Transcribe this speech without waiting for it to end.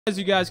As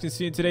you guys can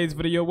see in today's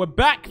video, we're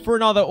back for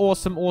another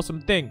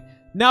awesome thing.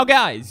 Now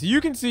guys,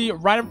 you can see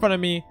right in front of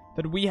me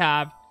that we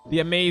have the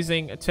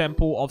amazing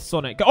temple of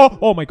Sonic.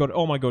 Oh my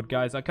god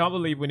guys, I can't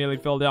believe we nearly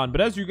fell down. But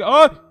as you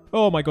go,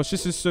 oh my gosh,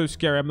 this is so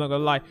scary, I'm not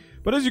gonna lie.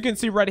 But as you can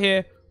see right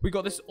here, we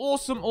got this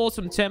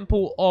awesome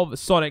temple of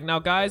Sonic. Now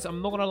guys,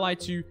 I'm not gonna lie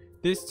to you,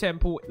 this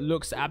temple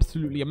looks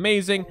absolutely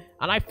amazing,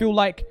 and I feel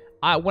like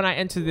when I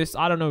enter this,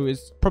 I don't know,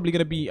 it's probably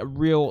gonna be a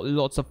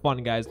lots of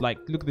fun, guys. Like,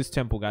 look at this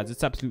temple, guys.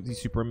 It's absolutely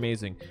super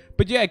amazing.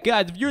 But yeah,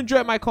 guys, if you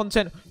enjoyed my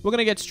content, we're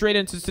gonna get straight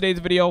into today's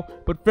video.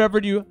 But further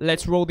ado,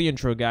 let's roll the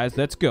intro, guys.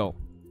 Let's go.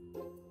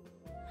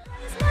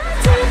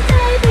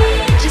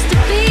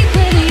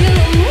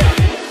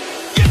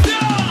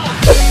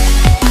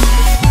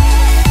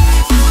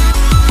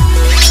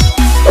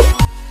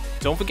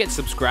 Don't forget to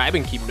subscribe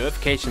and keep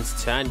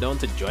notifications turned on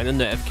to join the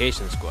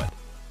notification squad.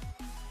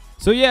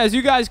 So yeah, as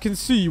you guys can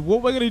see,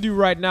 what we're going to do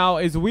right now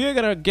is we are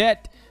going to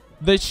get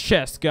this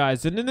chest,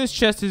 guys. And in this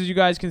chest, as you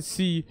guys can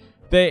see,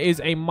 there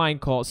is a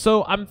minecart.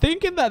 So I'm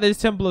thinking that this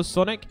Temple of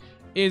Sonic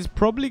is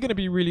probably going to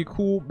be really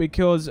cool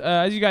because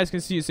as you guys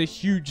can see, it's a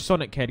huge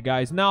Sonic head,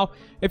 guys. Now,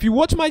 if you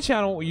watch my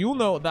channel, you'll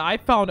know that I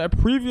found a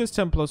previous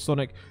Temple of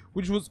Sonic,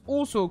 which was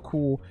also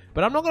cool.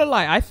 But I'm not going to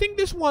lie, I think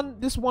this one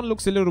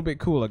looks a little bit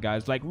cooler,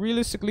 guys. Like,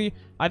 realistically,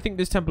 I think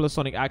this Temple of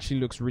Sonic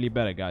actually looks really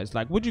better, guys.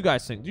 Like, what do you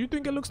guys think? Do you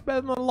think it looks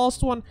better than the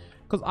last one?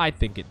 Because I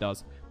think it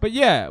does. But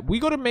yeah, we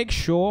got to make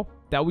sure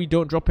that we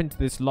don't drop into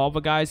this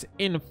lava, guys.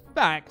 In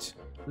fact,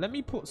 let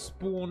me put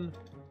spawn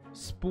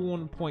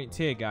point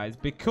here, guys,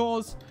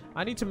 because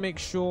I need to make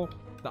sure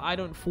that I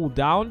don't fall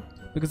down,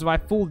 because if I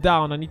fall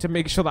down, I need to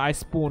make sure that I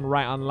spawn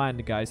right on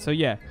land, guys. So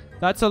yeah,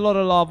 that's a lot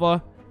of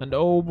lava, and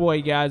oh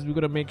boy, guys, we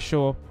gotta make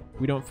sure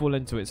we don't fall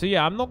into it. So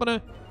yeah, I'm not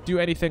gonna do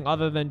anything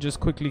other than just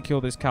quickly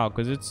kill this cow,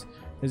 because it's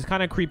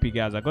kind of creepy,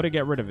 guys. I gotta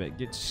get rid of it.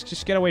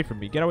 Just get away from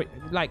me. Get away.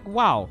 Like,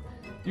 wow,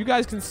 you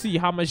guys can see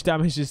how much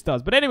damage this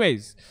does. But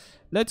anyways,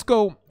 let's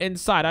go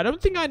inside. I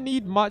don't think I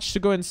need much to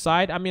go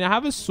inside. I mean, I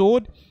have a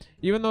sword.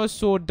 Even though a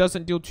sword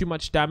doesn't deal too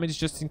much damage,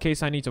 just in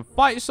case I need to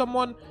fight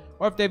someone,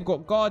 or if they've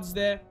got guards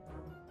there,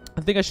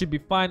 I think I should be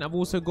fine. I've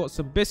also got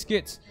some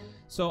biscuits,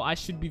 so I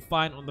should be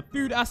fine on the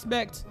food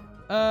aspect.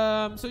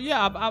 So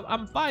yeah,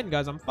 I'm fine,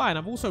 guys. I'm fine.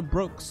 I've also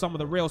broke some of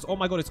the rails. Oh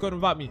my god, it's going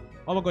without me.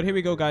 Oh my god, here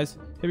we go, guys.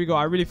 Here we go.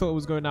 I really thought it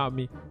was going out of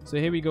me. So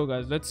here we go,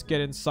 guys. Let's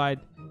get inside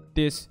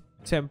this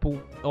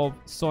Temple of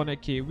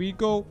Sonic. Here we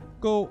go.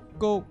 Go.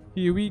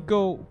 Here we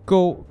go.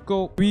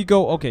 Go. We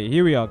go. Okay,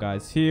 here we are,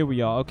 guys. Here we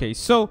are. Okay,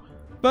 so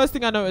first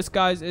thing I noticed,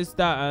 guys, is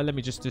that let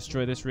me just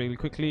destroy this really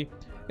quickly.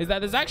 Is that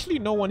there's actually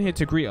no one here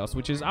to greet us,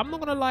 which is, I'm not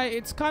gonna lie,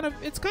 it's kind of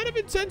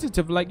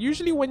insensitive. Like,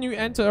 usually when you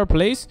enter a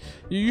place,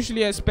 you're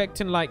usually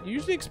expecting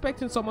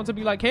someone to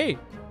be like, hey,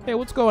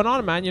 what's going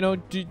on, man? You know,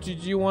 do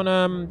you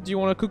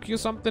wanna cookie or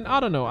something? I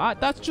don't know.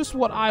 That's just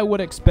what I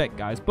would expect,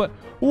 guys. But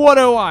what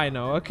do I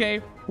know? Okay,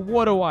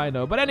 what do I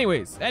know? But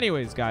anyways,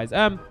 guys,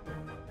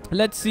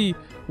 let's see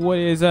what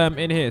is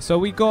in here. So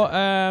we got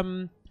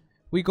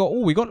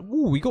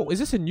is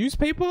this a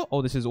newspaper?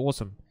 Oh, this is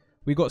awesome.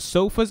 We got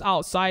sofas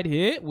outside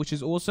here, which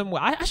is awesome.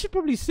 Well, I should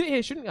probably sit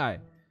here, shouldn't I?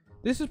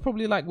 This is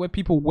probably like where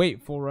people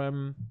wait for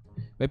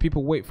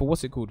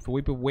what's it called? For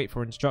people wait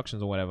for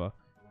instructions or whatever.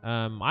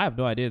 I have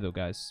no idea though,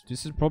 guys.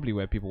 This is probably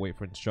where people wait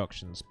for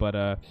instructions.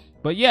 But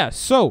yeah,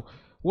 so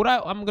what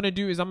I'm gonna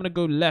do is I'm gonna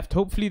go left.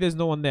 Hopefully there's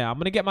no one there. I'm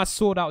gonna get my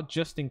sword out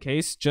just in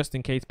case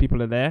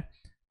people are there.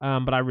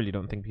 But I really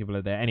don't think people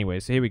are there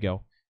anyway. So here we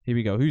go.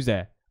 Who's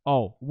there?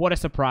 Oh, what a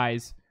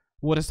surprise.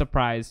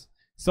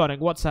 Sonic,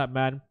 what's up,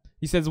 man?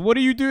 He says, what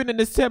are you doing in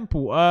this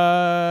temple?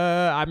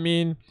 I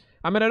mean,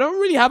 I don't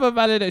really have a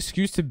valid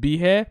excuse to be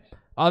here,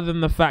 other than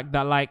the fact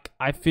that, like,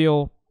 I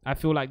feel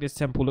like this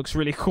temple looks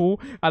really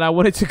cool, and I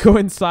wanted to go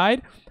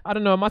inside. I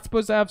don't know, am I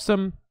supposed to have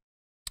some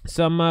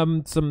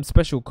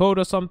special code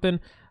or something?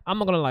 I'm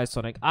not gonna lie,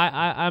 Sonic.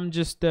 I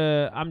just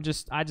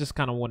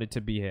kind of wanted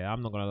to be here.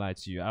 I'm not gonna lie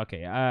to you.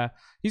 Okay.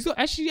 He's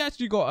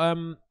actually got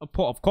a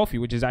pot of coffee,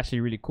 which is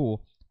actually really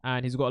cool,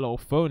 and he's got a little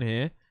phone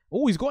here.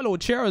 Oh, he's got a little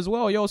chair as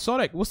well. Yo,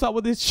 Sonic, what's up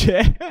with this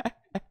chair?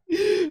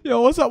 Yo,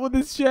 what's up with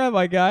this chair,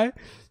 my guy?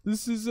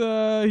 This is,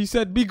 he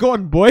said, be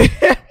gone, boy.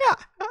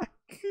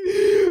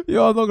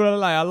 Yo, I'm not gonna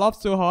lie. I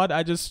laughed so hard,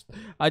 I just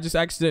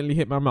accidentally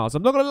hit my mouse.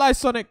 I'm not gonna lie,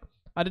 Sonic.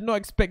 I did not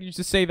expect you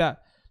to say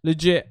that.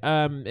 Legit,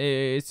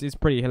 it's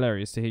pretty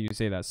hilarious to hear you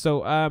say that.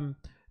 So,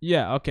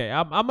 yeah, okay.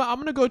 I'm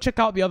gonna go check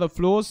out the other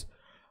floors.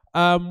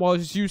 While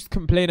you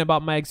complain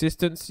about my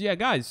existence. Yeah,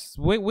 guys,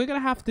 we're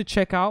gonna have to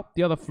check out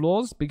the other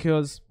floors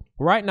because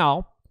right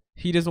now,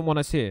 he doesn't want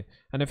us here.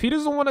 And if he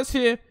doesn't want us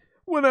here,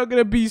 we're not going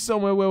to be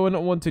somewhere where we're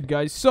not wanted,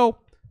 guys. So,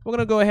 we're going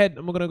to go ahead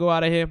and we're going to go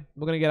out of here.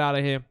 We're going to get out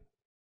of here.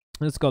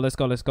 Let's go. Here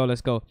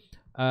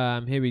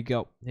we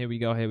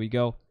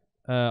go.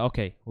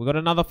 Okay, we got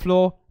another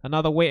floor,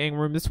 another waiting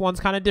room. This one's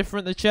kind of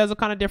different. The chairs are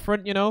kind of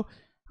different, you know.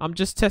 I'm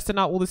just testing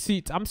out all the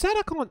seats. I'm sad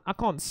I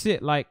can't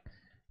sit, like,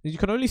 you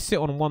can only sit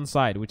on one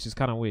side, which is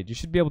kind of weird. You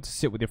should be able to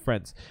sit with your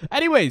friends.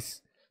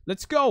 Anyways,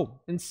 let's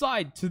go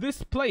inside to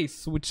this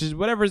place, which is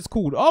whatever it's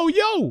called. Oh,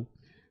 yo!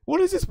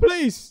 What is this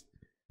place?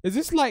 Is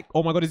this like,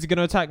 oh my god, is he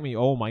gonna attack me?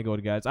 Oh my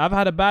god, guys, I've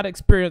had a bad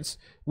experience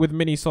with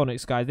mini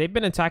Sonics, guys. They've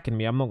been attacking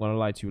me. I'm not gonna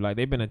lie to you, like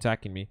they've been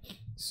attacking me.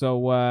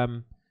 So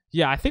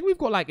yeah, I think we've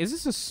got like, is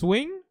this a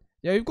swing?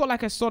 Yeah, we've got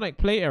like a Sonic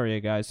play area,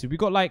 guys. So we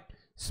got like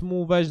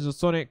small versions of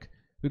Sonic.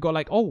 We got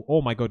like,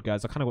 oh my god,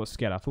 guys, I kind of got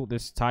scared. I thought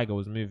this tiger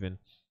was moving.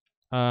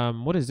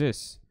 What is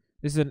this?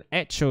 This is an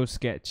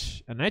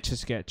Etch-a-Sketch. An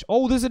Etch-a-Sketch.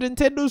 Oh, there's a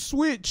Nintendo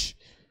Switch.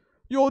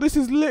 Yo, this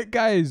is lit,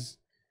 guys.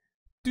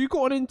 Do you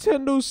got a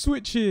Nintendo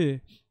Switch here?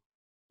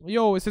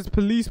 Yo, it says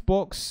police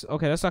box.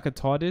 Okay, that's like a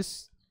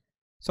TARDIS.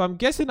 So I'm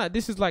guessing that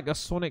this is like a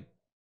Sonic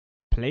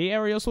play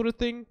area sort of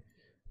thing.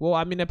 Well,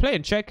 I mean, they're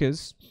playing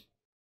checkers.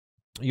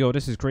 Yo,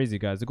 this is crazy,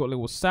 guys. They got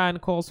little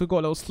sand calls. We got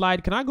a little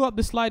slide. Can I go up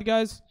this slide,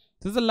 guys?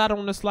 Does the ladder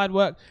on the slide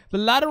work? The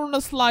ladder on the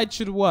slide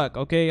should work,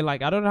 okay?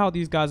 Like, I don't know how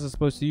these guys are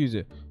supposed to use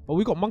it. But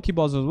we got monkey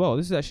bars as well.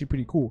 This is actually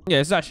pretty cool. Yeah,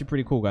 it's actually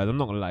pretty cool, guys. I'm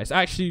not gonna lie. It's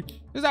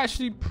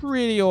actually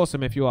pretty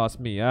awesome if you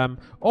ask me.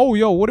 Oh,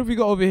 yo, what have we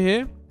got over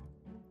here?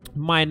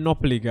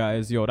 Monopoly,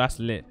 guys. Yo, that's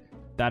lit.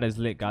 That is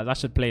lit, guys. I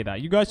should play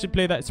that. You guys should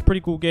play that. It's a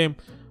pretty cool game.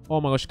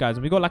 Oh my gosh, guys.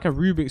 And we got like a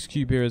Rubik's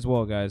Cube here as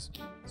well, guys.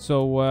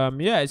 So,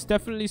 yeah, it's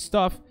definitely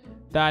stuff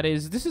that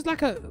is... This is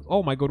like a...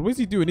 Oh my god, what is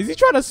he doing? Is he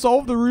trying to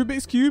solve the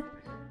Rubik's Cube?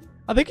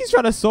 I think he's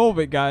trying to solve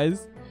it,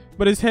 guys.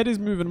 But his head is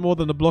moving more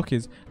than the block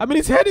is. I mean,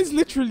 his head is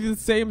literally the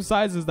same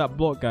size as that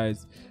block,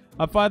 guys.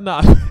 I find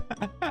that...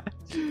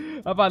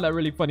 I find that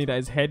really funny that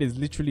his head is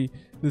literally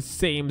the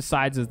same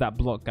size as that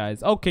block,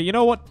 guys. Okay, you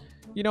know what?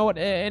 You know what?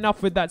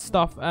 Enough with that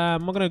stuff.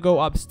 I'm going to go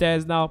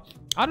upstairs now.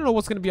 I don't know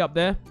what's going to be up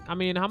there. I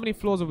mean, how many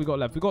floors have we got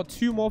left? We got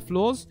 2 more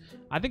floors.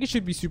 I think it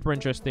should be super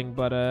interesting.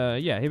 But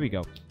yeah, here we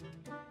go.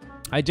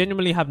 I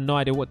genuinely have no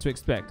idea what to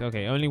expect.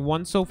 Okay, only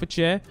 1 sofa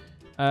chair.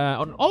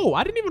 Oh,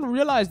 I didn't even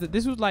realize that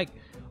this was like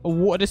a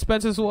water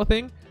dispenser sort of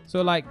thing.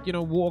 So like, you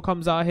know, water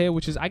comes out here,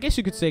 which is, I guess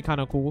you could say, kind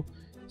of cool.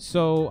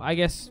 So I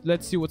guess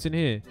let's see what's in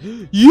here.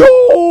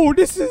 Yo,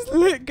 this is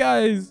lit,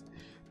 guys.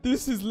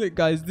 This is lit,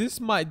 guys. This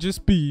might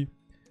just be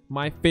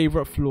my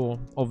favorite floor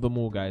of them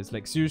all, guys.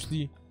 Like,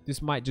 seriously,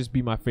 this might just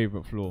be my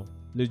favorite floor.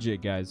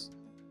 Legit, guys.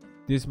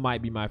 This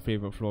might be my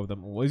favorite floor of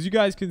them all. As you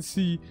guys can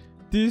see,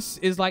 this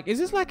is like, is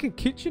this like a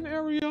kitchen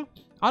area?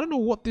 I don't know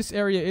what this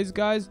area is,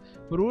 guys,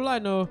 but all I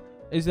know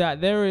is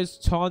that there is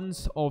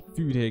tons of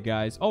food here,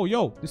 guys. Oh,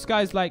 yo, this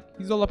guy's like,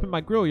 he's all up in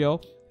my grill,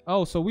 yo.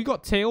 Oh, so we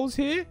got Tails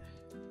here.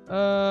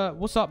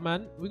 What's up,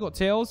 man? We got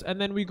Tails, and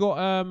then we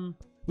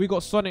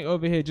got Sonic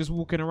over here just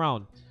walking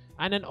around.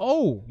 And then,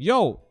 oh,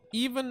 yo,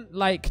 even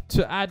like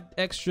to add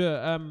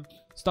extra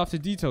stuff to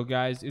detail,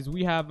 guys, is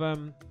we have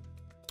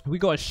we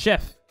got a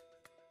chef.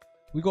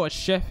 We got a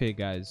chef here,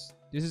 guys.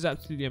 This is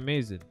absolutely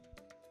amazing.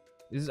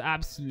 This is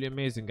absolutely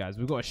amazing, guys.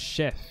 We got a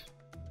chef.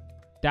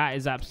 That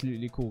is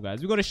absolutely cool,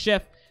 guys. We got a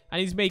chef,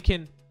 and he's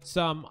making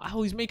some...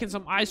 Oh, he's making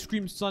some ice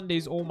cream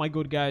sundaes. Oh my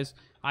god, guys.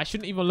 I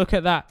shouldn't even look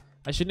at that.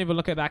 I shouldn't even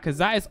look at that, because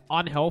that is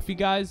unhealthy,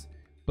 guys.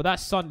 But that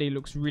sundae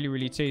looks really,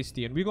 really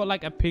tasty. And we got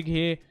like a pig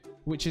here,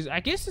 which is...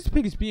 I guess this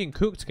pig is being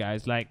cooked,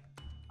 guys. Like,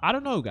 I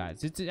don't know,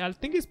 guys. I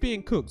think it's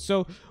being cooked.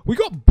 So we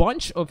got a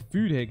bunch of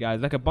food here,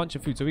 guys. Like a bunch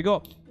of food. So we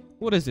got...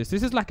 What is this?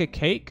 This is like a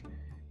cake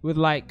with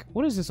like...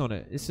 What is this on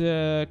it? It's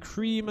a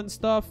cream and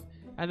stuff.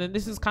 And then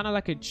this is kind of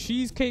like a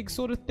cheesecake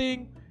sort of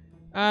thing.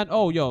 And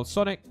oh, yo,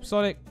 Sonic.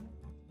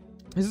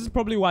 This is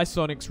probably why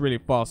Sonic's really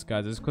fast,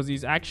 guys. It's because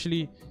he's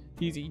actually,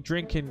 he's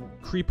drinking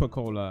Creeper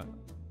Cola.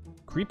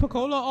 Creeper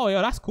Cola? Oh,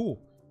 yeah, that's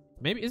cool.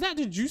 Maybe, is that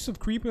the juice of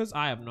creepers?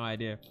 I have no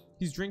idea.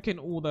 He's drinking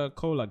all the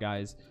cola,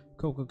 guys.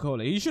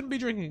 Coca-Cola. He shouldn't be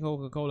drinking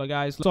Coca-Cola,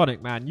 guys.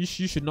 Sonic, man, you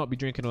should not be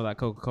drinking all that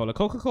Coca-Cola.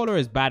 Coca-Cola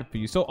is bad for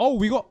you. So, oh,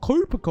 we got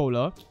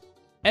Coca-Cola.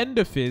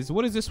 Ender Fizz.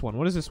 What is this one?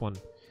 What is this one?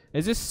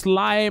 Is this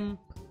slime...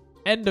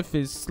 Ender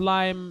Fizz,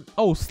 slime.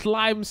 Oh,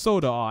 slime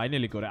soda. Oh, I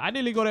nearly got it. I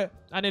nearly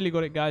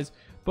got it, guys.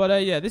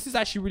 But yeah, this is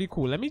actually really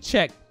cool. Let me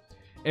check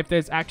if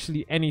there's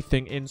actually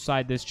anything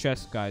inside this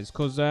chest, guys,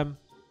 because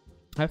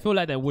I feel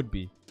like there would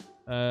be.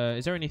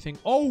 Is there anything?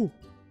 Oh,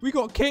 we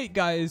got cake,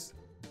 guys.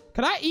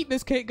 Can I eat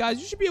this cake,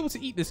 guys? You should be able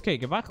to eat this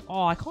cake. If I...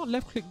 Oh, I can't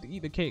left click to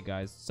eat the cake,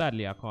 guys.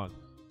 Sadly, I can't.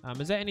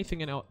 Is there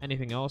anything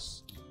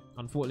else?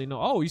 Unfortunately, no.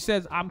 Oh, he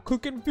says I'm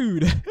cooking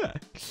food.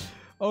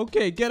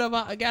 Okay, get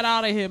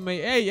out of here,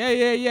 mate.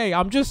 Hey.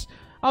 I'm just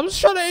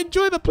trying to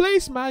enjoy the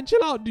place, man.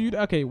 Chill out, dude.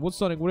 Okay, what's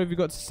Sonic? What have you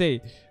got to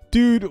say?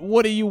 Dude,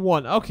 what do you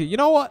want? Okay, you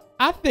know what?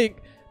 I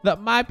think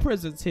that my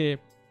presence here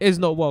is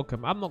not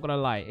welcome. I'm not gonna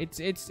lie.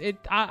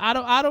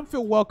 I don't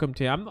feel welcomed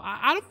here.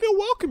 I don't feel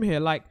welcome here.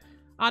 Like,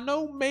 I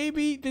know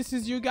maybe this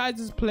is you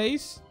guys'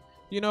 place.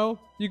 You know,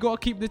 you gotta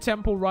keep the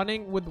temple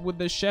running with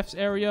the chef's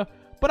area.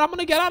 But I'm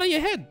gonna get out of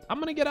your head. I'm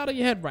gonna get out of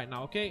your head right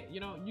now, okay? You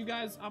know, you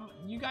guys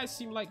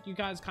seem like you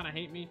guys kind of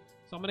hate me.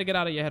 So I'm gonna get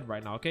out of your head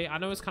right now, okay? I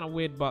know it's kind of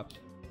weird, but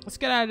let's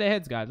get out of their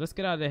heads, guys. Let's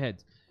get out of their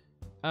heads.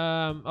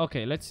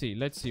 Okay, let's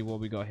see what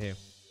we got here.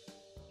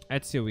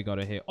 Let's see what we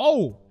got here.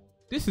 Oh,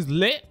 this is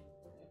lit.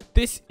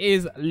 This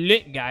is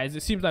lit, guys.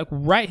 It seems like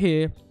right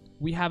here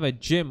we have a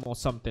gym or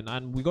something,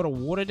 and we got a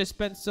water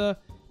dispenser.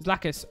 It's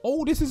like a...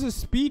 Oh, this is a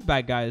speed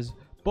bag, guys.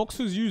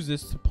 Boxers use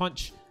this to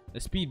punch the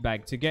speed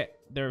bag to get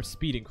their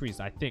speed increased,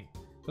 I think.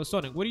 So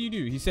Sonic, what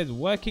do? He says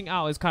working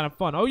out is kind of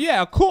fun. Oh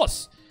yeah, of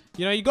course.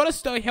 You know, you gotta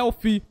stay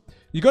healthy.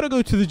 You gotta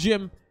go to the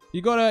gym.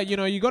 You gotta, you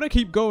know, you gotta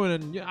keep going.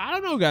 And I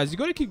don't know, guys. You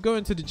gotta keep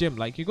going to the gym.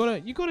 Like you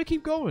gotta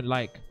keep going.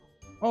 Like,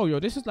 oh yo,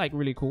 this is like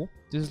really cool.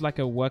 This is like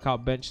a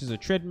workout bench. This is a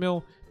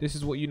treadmill. This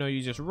is what, you know,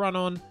 you just run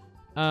on.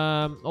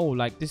 Oh,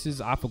 like this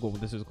is, I forgot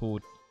what this is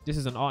called. This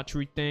is an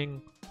archery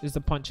thing. This is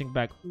the punching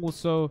bag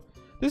also.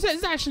 This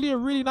is actually a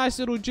really nice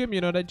little gym,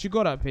 you know, that you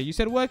got up here. You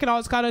said working out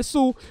is kind of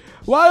sore.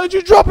 Why don't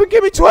you drop and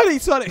give me 20,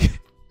 Sonic?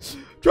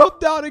 Drop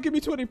down and give me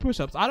 20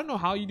 push-ups. I don't know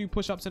how you do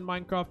push-ups in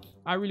Minecraft.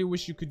 I really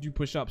wish you could do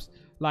push-ups.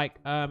 Like,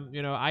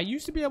 you know, you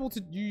used to be able to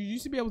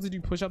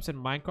do push-ups in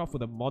Minecraft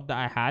with a mod that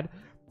I had.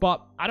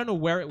 But I don't know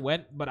where it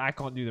went, but I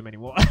can't do them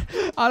anymore.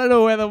 I don't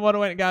know where the mod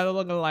went, guys. I'm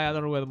not gonna lie, I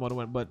don't know where the mod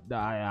went, but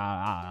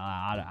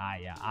I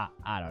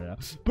don't know.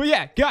 But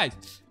yeah, guys,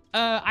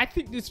 I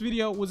think this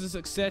video was a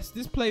success.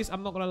 This place,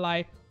 I'm not gonna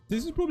lie,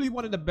 this is probably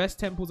one of the best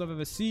temples I've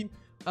ever seen.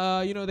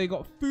 You know, they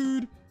got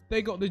food,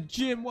 they got the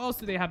gym. What else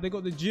do they have? They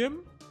got the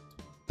gym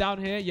down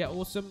here. Yeah,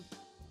 awesome.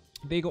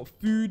 They got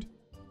food.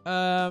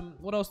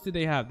 What else did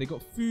they have? They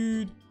got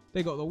food.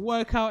 They got the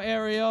workout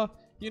area.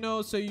 You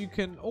know, so you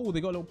can... Oh, they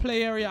got a little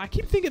play area. I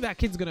keep thinking that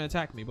kid's gonna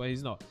attack me, but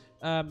he's not.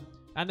 And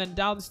then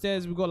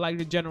downstairs, we've got, like,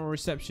 the general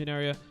reception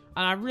area.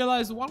 And I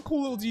realized one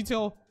cool little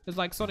detail is,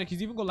 like, Sonic,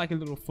 he's even got, like, a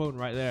little phone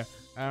right there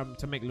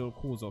to make little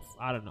calls off.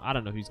 I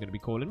don't know who's gonna be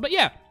calling. But,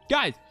 yeah,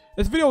 guys,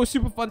 this video was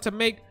super fun to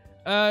make.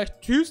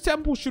 Whose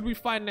temple should we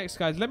find next,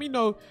 guys? Let me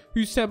know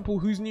whose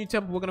new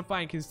temple we're gonna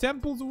find, because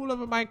temples are all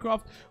over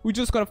Minecraft. We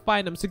just gotta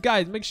find them. So,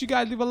 guys, make sure you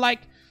guys leave a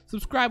like,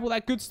 subscribe, all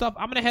that good stuff.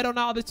 I'm gonna head on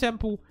out of the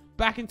temple,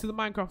 back into the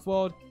Minecraft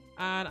world,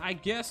 and I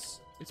guess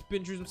it's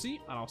been Drews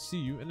MC, and I'll see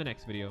you in the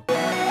next video.